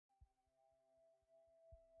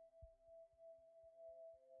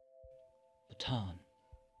Bhutan,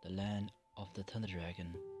 the land of the Thunder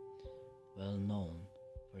Dragon, well known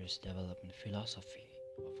for its development philosophy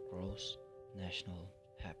of gross national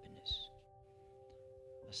happiness.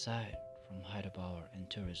 Aside from hydropower and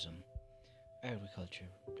tourism, agriculture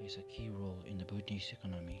plays a key role in the Bhutanese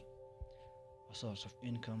economy, a source of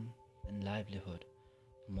income and livelihood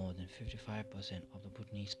for more than 55% of the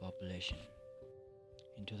Bhutanese population.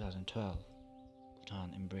 In 2012,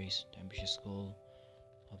 Bhutan embraced the ambitious goal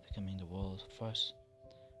of becoming the world's first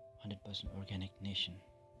 100% organic nation.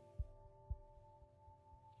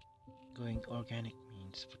 Going organic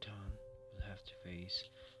means Bhutan will have to face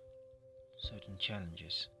certain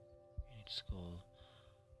challenges in its goal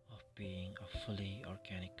of being a fully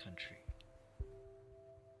organic country.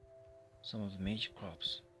 Some of the major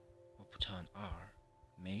crops of Bhutan are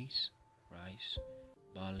maize, rice,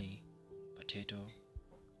 barley, potato,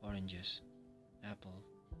 oranges, apple,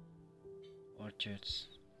 orchards,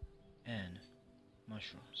 and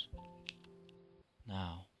mushrooms.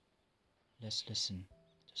 Now, let's listen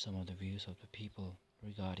to some of the views of the people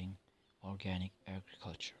regarding organic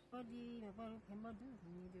agriculture.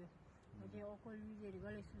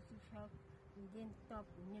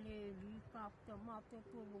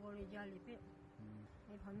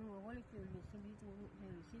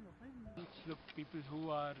 Look, people who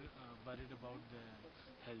are worried about their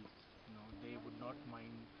health, they would not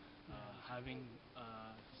mind having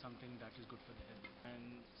something that is good for the health.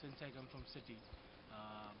 And since I come from city,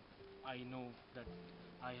 I know that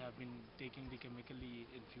I have been taking the chemically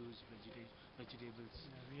infused vegetables.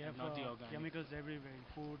 We have not the organic. chemicals everywhere in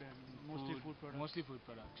food and mostly food products. Mostly food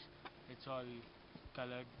products. It's all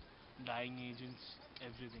colored, dyeing agents,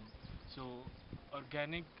 everything. So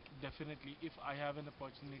organic, definitely, if I have an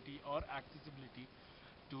opportunity or accessibility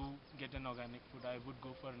to get an organic food, I would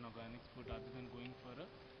go for an organic food rather than going for a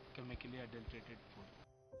chemically adulterated food.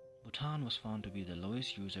 Bhutan was found to be the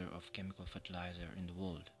lowest user of chemical fertilizer in the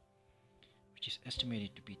world, which is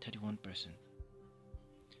estimated to be 31%.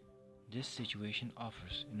 This situation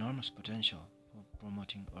offers enormous potential for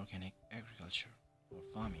promoting organic agriculture or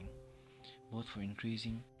farming, both for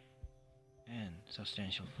increasing and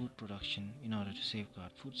substantial food production in order to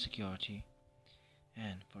safeguard food security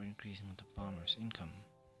and for increasing the farmer's income.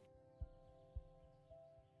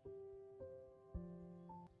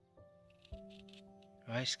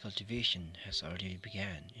 Rice cultivation has already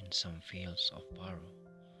begun in some fields of Paro.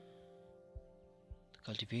 The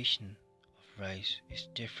cultivation of rice is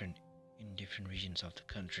different in different regions of the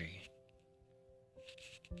country.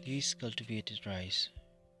 These cultivated rice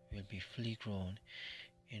will be fully grown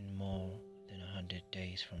in more than 100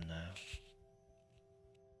 days from now.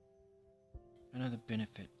 Another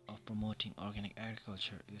benefit of promoting organic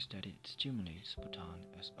agriculture is that it stimulates Bhutan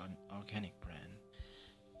as an organic brand.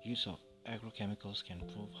 Use of agrochemicals can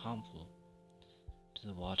prove harmful to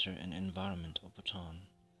the water and environment of Bhutan.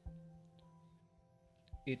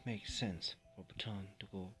 It makes sense for Bhutan to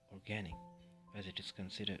go organic, as it is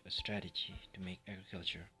considered a strategy to make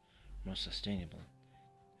agriculture more sustainable,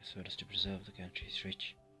 as well as to preserve the country's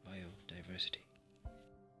rich biodiversity.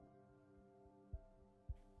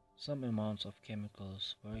 Some amounts of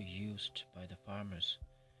chemicals were used by the farmers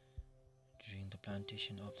during the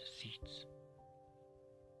plantation of the seeds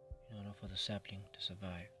in order for the sapling to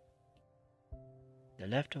survive. The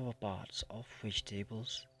leftover parts of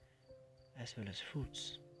vegetables as well as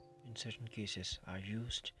fruits in certain cases are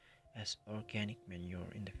used as organic manure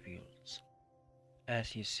in the fields.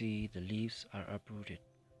 As you see, the leaves are uprooted,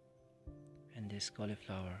 and this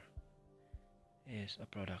cauliflower is a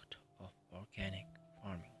product of organic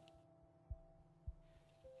farming.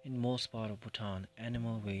 In most part of Bhutan,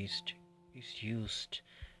 animal waste is used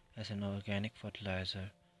as an organic fertilizer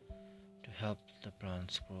to help the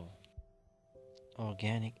plants grow.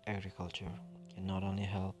 Organic agriculture can not only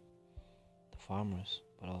help the farmers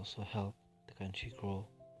but also help the country grow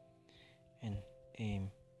and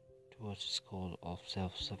aim towards its goal of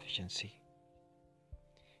self-sufficiency.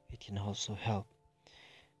 It can also help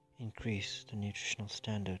increase the nutritional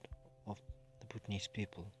standard of the Bhutanese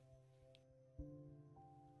people.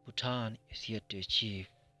 Bhutan is yet to achieve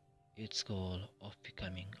its goal of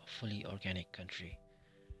becoming a fully organic country.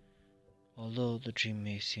 Although the dream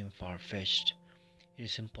may seem far-fetched, it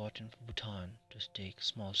is important for Bhutan to take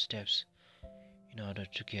small steps in order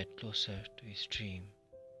to get closer to its dream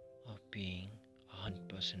of being a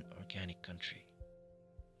 100% organic country.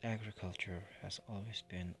 Agriculture has always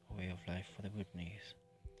been a way of life for the Bhutanese,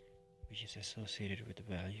 which is associated with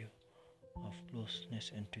the value of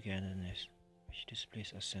closeness and togetherness, which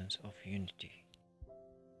displays a sense of unity.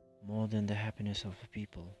 More than the happiness of the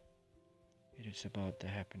people, it is about the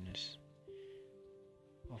happiness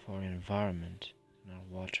of our environment and our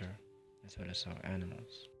water as well as our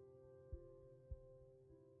animals.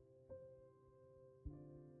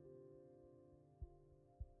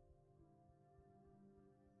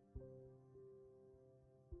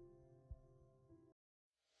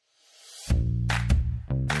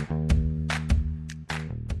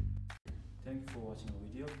 Thank you for watching our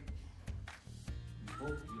video. We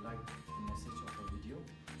hope you liked the message of our video.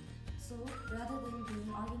 So, rather than being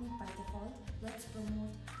organic by default, let's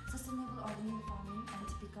promote sustainable organic farming and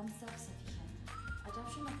become self-sufficient.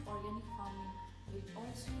 Adoption of organic farming will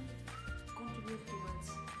also contribute towards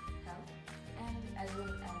health and as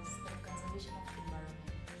well as the conservation of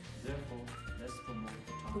environment. Therefore, let's promote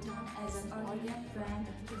Bhutan as an organic brand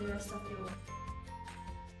to the rest of the world.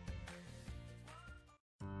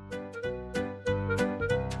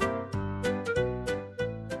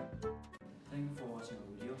 Thank you for watching our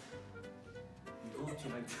video. We hope you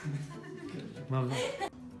liked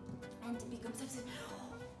And to become self-sufficient.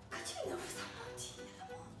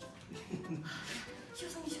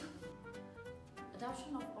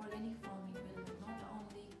 Adoption of organic farming will not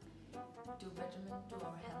only do betterment to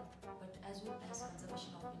our health, but as well as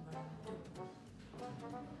conservation of environment too.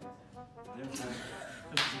 Therefore,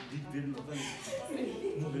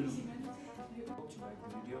 hope you liked the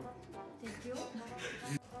video. Thank you.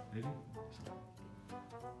 Ready?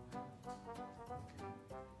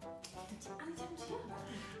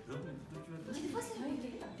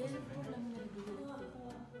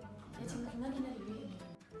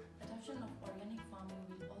 Adoption of organic farming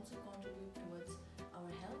will also contribute towards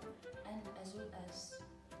our health and as well as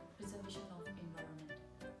preservation of environment.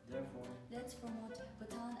 Therefore, Let's promote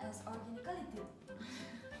Bhutan as organicality.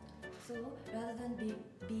 So, rather than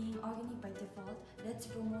being organic by default, let's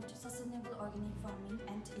promote sustainable organic farming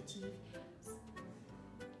and achieve.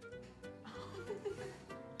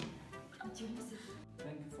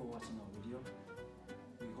 thank you for watching our video.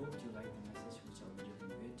 We hope you liked the message which our video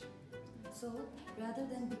conveyed. So, rather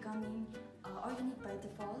than becoming organic by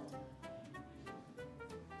default,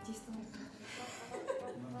 just don't.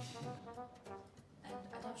 And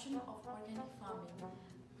adoption of organic farming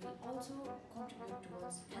will also contribute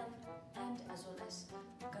towards health and as well as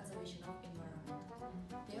conservation of environment.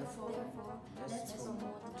 Therefore, let's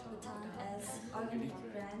promote Bhutan as organic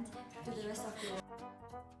brand to the rest of the world.